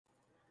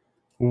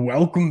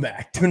Welcome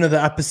back to another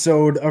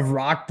episode of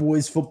Rock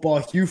Boys Football.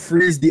 Hugh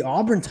Freeze, the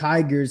Auburn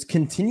Tigers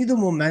continue the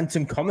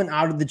momentum coming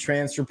out of the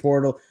transfer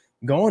portal,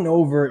 going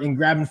over and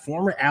grabbing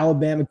former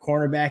Alabama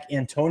cornerback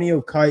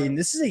Antonio Kite. And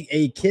this is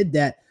a kid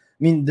that,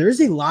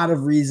 there's a lot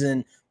of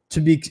reason to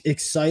be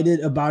excited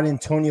about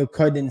Antonio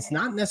Kite. And it's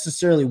not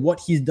necessarily what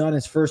he's done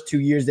his first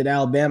 2 years at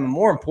Alabama.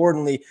 More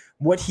importantly,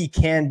 what he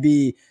can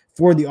be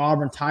for the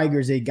Auburn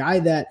Tigers, a guy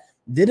that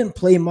didn't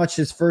play much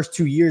his first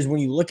 2 years. When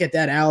you look at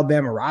that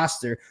Alabama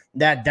roster,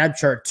 that depth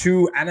chart,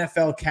 2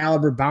 NFL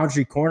caliber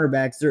boundary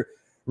cornerbacks, there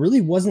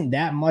really wasn't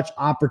that much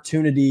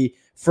opportunity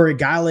for a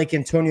guy like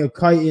Antonio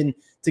Kite. And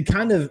to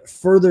kind of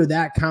further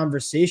that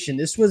conversation,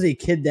 this was a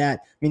kid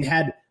that,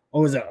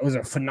 was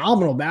a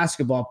phenomenal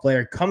basketball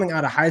player coming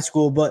out of high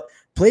school, but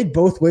played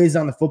both ways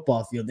on the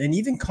football field. And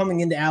even coming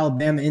into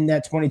Alabama in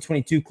that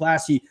 2022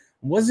 class, he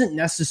wasn't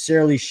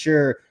necessarily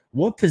sure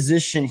what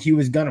position he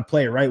was going to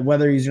play, right?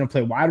 Whether he's going to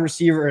play wide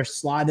receiver or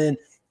slot in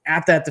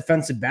at that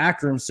defensive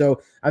back room.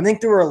 So I think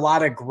there were a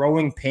lot of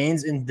growing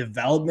pains in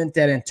development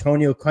that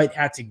Antonio Kite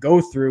had to go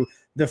through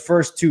the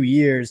first 2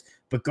 years.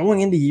 But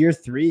going into year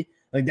 3,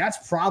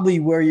 that's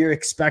probably where you're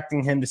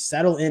expecting him to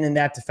settle in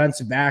that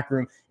defensive back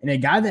room. And a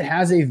guy that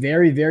has a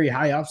very, very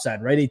high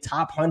upside, right? A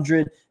top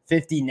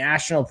 150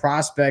 national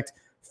prospect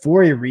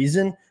for a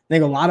reason. I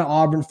think a lot of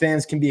Auburn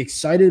fans can be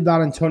excited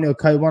about Antonio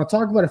Kite. I want to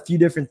talk about a few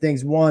different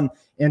things. One,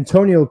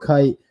 Antonio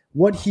Kite,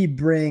 what he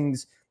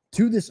brings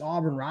to this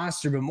Auburn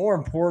roster, but more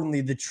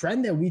importantly, the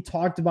trend that we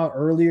talked about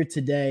earlier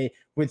today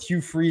with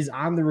Hugh Freeze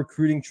on the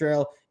recruiting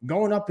trail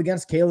going up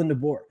against Kalen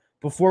DeBoer.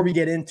 Before we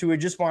get into it,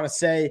 just want to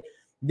say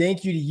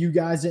thank you to you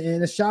guys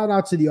and a shout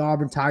out to the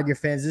Auburn Tiger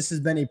fans. This has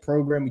been a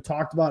program we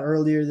talked about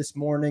earlier this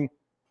morning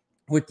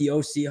with the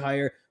OC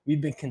hire. We've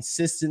been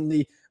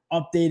consistently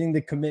updating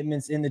the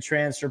commitments in the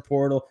transfer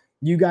portal.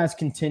 You guys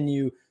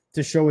continue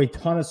to show a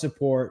ton of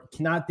support.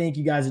 Cannot thank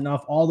you guys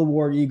enough. All the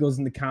War Eagles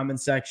in the comment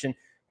section.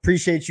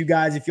 Appreciate you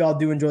guys. If y'all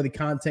do enjoy the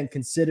content,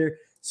 consider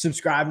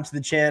subscribing to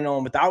the channel.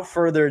 And without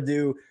further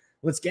ado,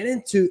 let's get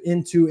into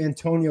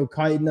Antonio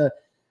Kite.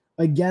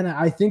 Again,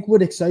 I think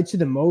what excites you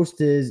the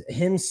most is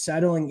him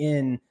settling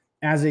in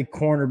as a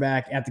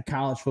cornerback at the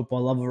college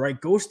football level, right?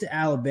 Goes to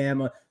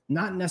Alabama,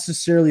 not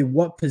necessarily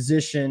what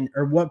position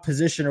or what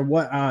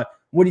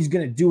he's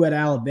going to do at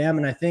Alabama.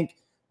 And I think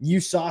you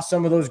saw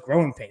some of those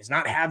growing pains,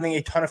 not having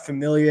a ton of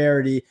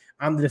familiarity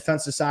on the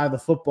defensive side of the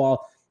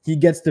football. He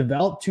gets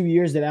developed 2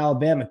 years at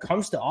Alabama,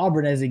 comes to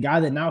Auburn as a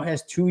guy that now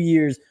has 2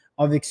 years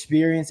of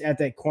experience at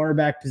that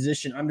cornerback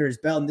position under his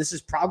belt. And this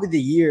is probably the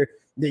year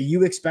that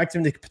you expect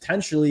him to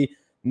potentially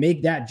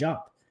make that jump.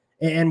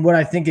 And what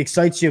I think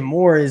excites you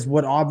more is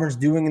what Auburn's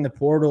doing in the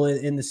portal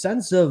in the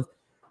sense of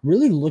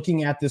really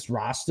looking at this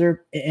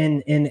roster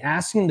and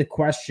asking the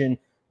question,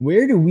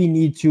 where do we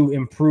need to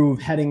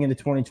improve heading into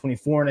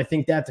 2024? And I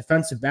think that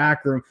defensive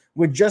back room,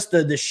 with just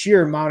the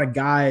sheer amount of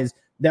guys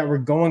that were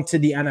going to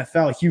the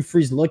NFL, Hugh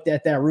Freeze looked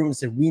at that room and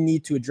said, we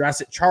need to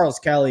address it. Charles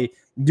Kelly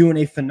doing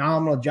a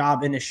phenomenal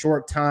job in a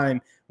short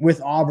time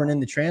with Auburn in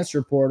the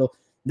transfer portal.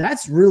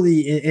 That's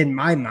really, in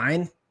my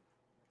mind,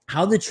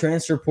 how the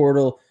transfer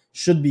portal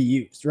should be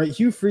used, right?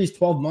 Hugh Freeze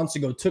 12 months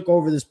ago took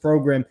over this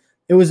program.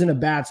 It was in a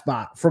bad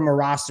spot from a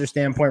roster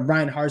standpoint.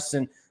 Brian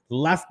Harsin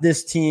left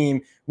this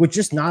team with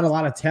just not a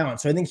lot of talent.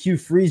 So I think Hugh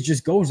Freeze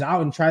just goes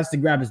out and tries to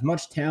grab as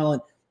much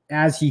talent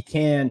as he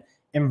can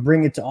and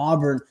bring it to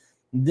Auburn.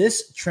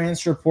 This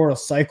transfer portal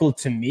cycle,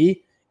 to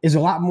me, is a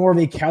lot more of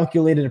a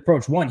calculated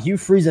approach. One, Hugh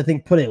Freeze, I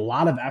think, put a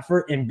lot of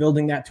effort in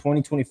building that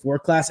 2024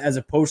 class as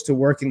opposed to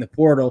working the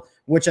portal,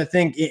 which I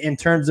think in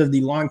terms of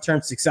the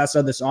long-term success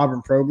of this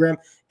Auburn program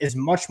is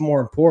much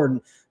more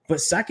important. But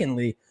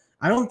secondly,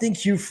 I don't think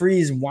Hugh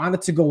Freeze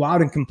wanted to go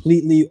out and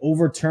completely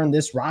overturn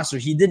this roster.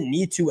 He didn't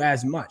need to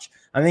as much.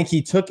 I think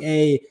he took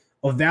a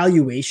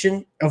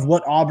evaluation of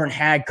what Auburn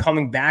had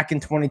coming back in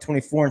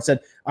 2024 and said,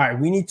 all right,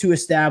 we need to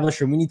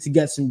establish or we need to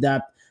get some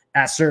depth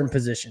at certain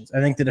positions.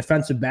 I think the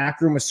defensive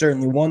back room was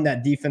certainly one.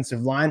 That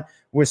defensive line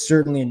was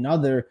certainly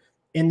another.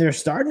 And they're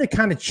starting to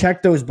kind of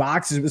check those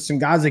boxes with some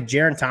guys like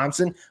Jaron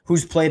Thompson,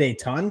 who's played a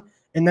ton,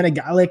 and then a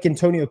guy like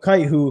Antonio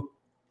Kite, who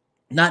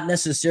not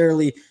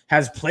necessarily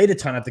has played a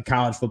ton at the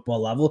college football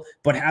level,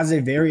 but has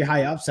a very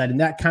high upside. And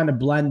that kind of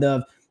blend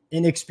of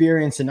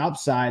inexperience and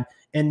upside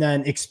and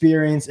then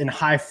experience and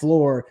high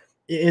floor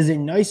is a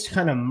nice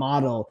kind of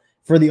model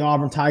for the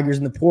Auburn Tigers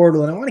in the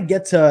portal. And I want to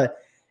get to,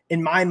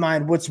 in my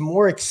mind, what's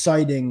more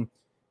exciting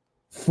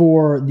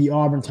for the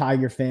Auburn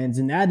Tiger fans,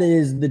 and that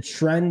is the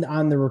trend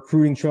on the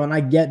recruiting trail. And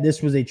I get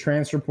this was a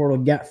transfer portal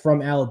get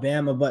from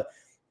Alabama, but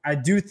I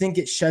do think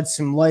it sheds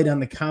some light on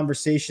the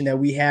conversation that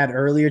we had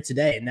earlier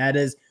today, and that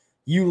is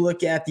you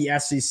look at the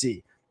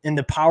SEC and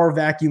the power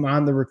vacuum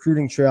on the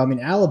recruiting trail.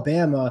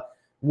 Alabama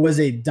was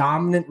a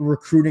dominant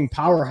recruiting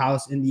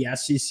powerhouse in the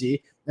SEC,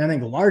 and I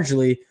think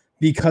largely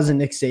because of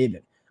Nick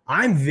Saban.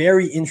 I'm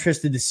very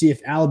interested to see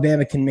if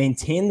Alabama can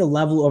maintain the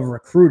level of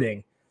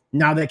recruiting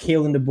now that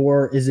Kalen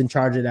DeBoer is in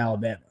charge at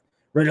Alabama.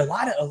 Right, a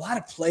lot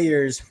of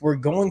players were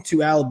going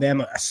to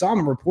Alabama.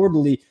 Some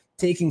reportedly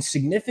taking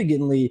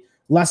significantly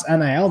less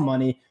NIL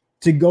money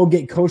to go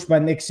get coached by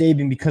Nick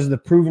Saban because of the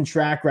proven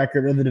track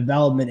record of the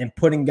development and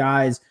putting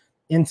guys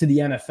into the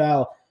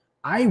NFL.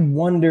 I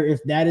wonder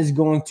if that is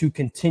going to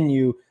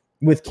continue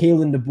with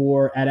Kalen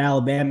DeBoer at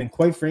Alabama. And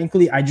quite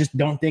frankly, I just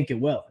don't think it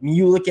will. I mean,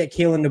 you look at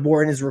Kalen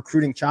DeBoer and his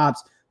recruiting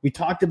chops. We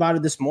talked about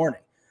it this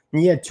morning.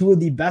 And he had two of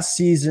the best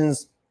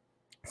seasons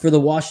for the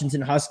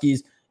Washington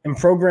Huskies in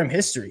program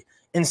history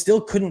and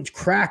still couldn't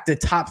crack the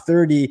top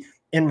 30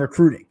 in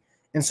recruiting.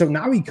 And so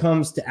now he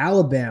comes to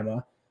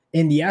Alabama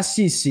in the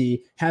SEC,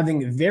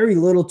 having very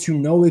little to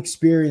no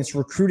experience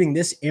recruiting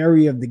this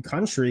area of the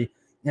country.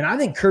 And I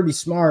think Kirby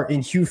Smart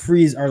and Hugh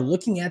Freeze are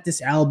looking at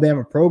this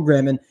Alabama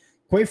program and,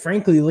 quite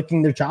frankly,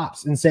 licking their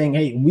chops and saying,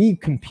 hey, we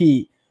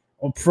compete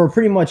for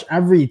pretty much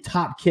every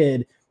top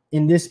kid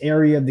in this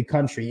area of the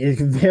country. It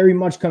very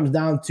much comes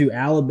down to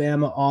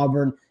Alabama,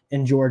 Auburn,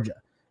 and Georgia.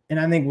 And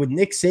I think with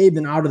Nick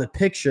Saban out of the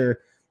picture,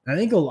 I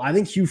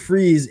think Hugh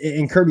Freeze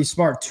and Kirby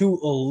Smart, two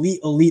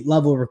elite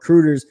level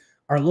recruiters,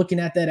 are looking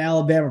at that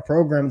Alabama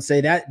program and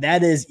say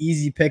that is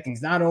easy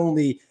pickings. Not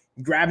only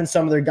grabbing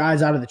some of their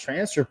guys out of the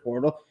transfer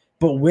portal,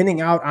 but winning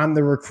out on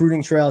the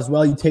recruiting trail as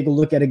well. You take a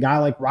look at a guy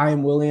like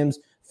Ryan Williams,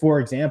 for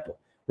example,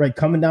 right?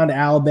 Coming down to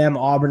Alabama,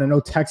 Auburn. I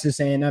know Texas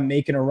A&M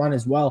making a run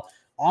as well.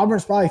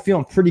 Auburn's probably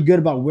feeling pretty good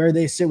about where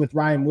they sit with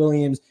Ryan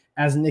Williams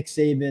as Nick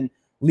Saban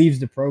leaves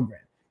the program.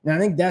 And I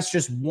think that's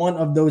just one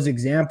of those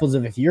examples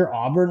of, if you're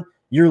Auburn,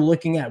 you're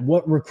looking at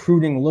what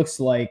recruiting looks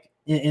like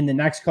in the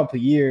next couple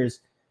of years.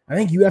 I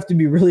think you have to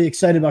be really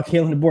excited about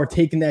Kalen DeBoer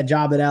taking that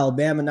job at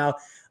Alabama. Now,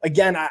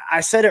 again, I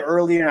said it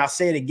earlier and I'll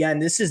say it again.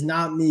 This is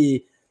not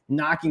me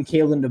knocking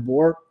Kalen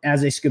DeBoer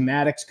as a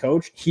schematics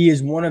coach. He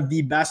is one of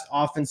the best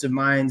offensive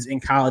minds in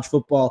college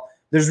football.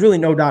 There's really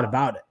no doubt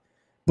about it.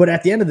 But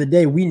at the end of the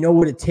day, we know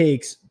what it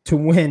takes to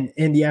win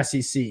in the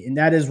SEC, and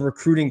that is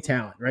recruiting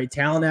talent, right?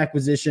 Talent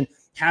acquisition,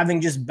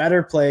 having just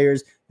better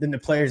players than the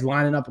players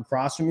lining up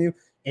across from you.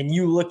 And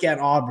you look at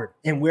Auburn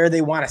and where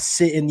they want to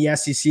sit in the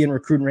SEC and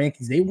recruiting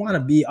rankings, they want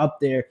to be up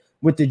there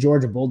with the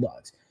Georgia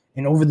Bulldogs.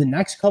 And over the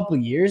next couple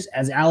of years,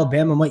 as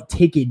Alabama might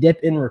take a dip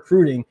in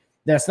recruiting,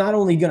 that's not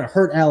only going to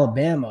hurt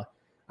Alabama,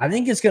 I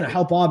think it's going to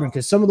help Auburn,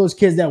 because some of those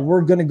kids that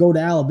were going to go to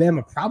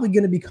Alabama are probably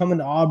going to be coming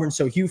to Auburn.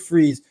 So Hugh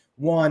Freeze,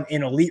 one,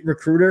 an elite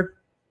recruiter,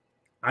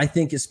 I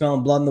think is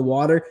smelling blood in the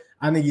water.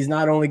 I think he's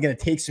not only going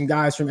to take some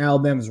guys from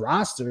Alabama's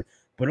roster,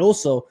 but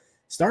also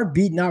start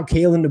beating out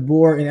Kalen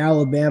DeBoer in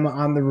Alabama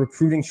on the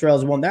recruiting trail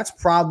as well. And that's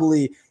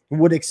probably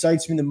what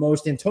excites me the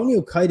most.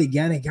 Antonio Kite,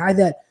 again, a guy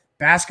that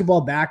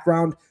basketball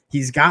background,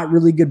 he's got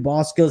really good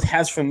ball skills,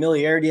 has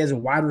familiarity as a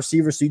wide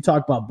receiver. So you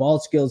talk about ball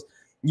skills,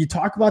 you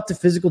talk about the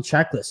physical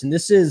checklist. And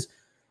this is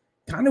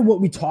kind of what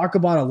we talk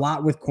about a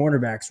lot with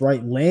cornerbacks,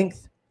 right?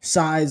 Length,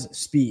 size,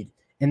 speed,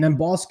 and then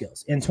ball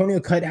skills. Antonio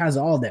Kite has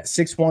all of that.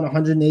 6'1",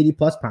 180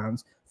 plus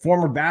pounds,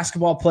 former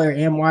basketball player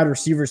and wide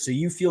receiver. So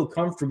you feel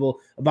comfortable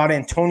about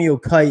Antonio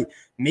Kite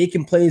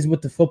making plays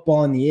with the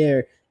football in the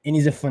air. And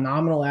he's a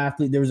phenomenal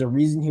athlete. There was a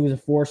reason he was a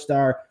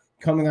 4-star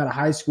coming out of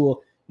high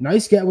school.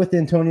 Nice get with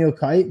Antonio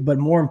Kite, but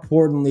more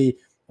importantly,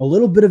 a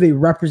little bit of a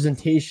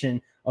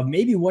representation of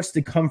maybe what's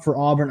to come for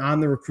Auburn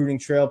on the recruiting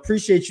trail.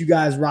 Appreciate you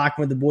guys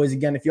rocking with the boys.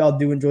 Again, if y'all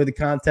do enjoy the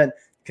content,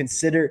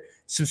 consider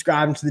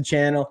subscribing to the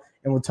channel,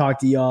 and we'll talk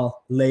to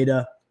y'all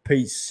later.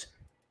 Peace.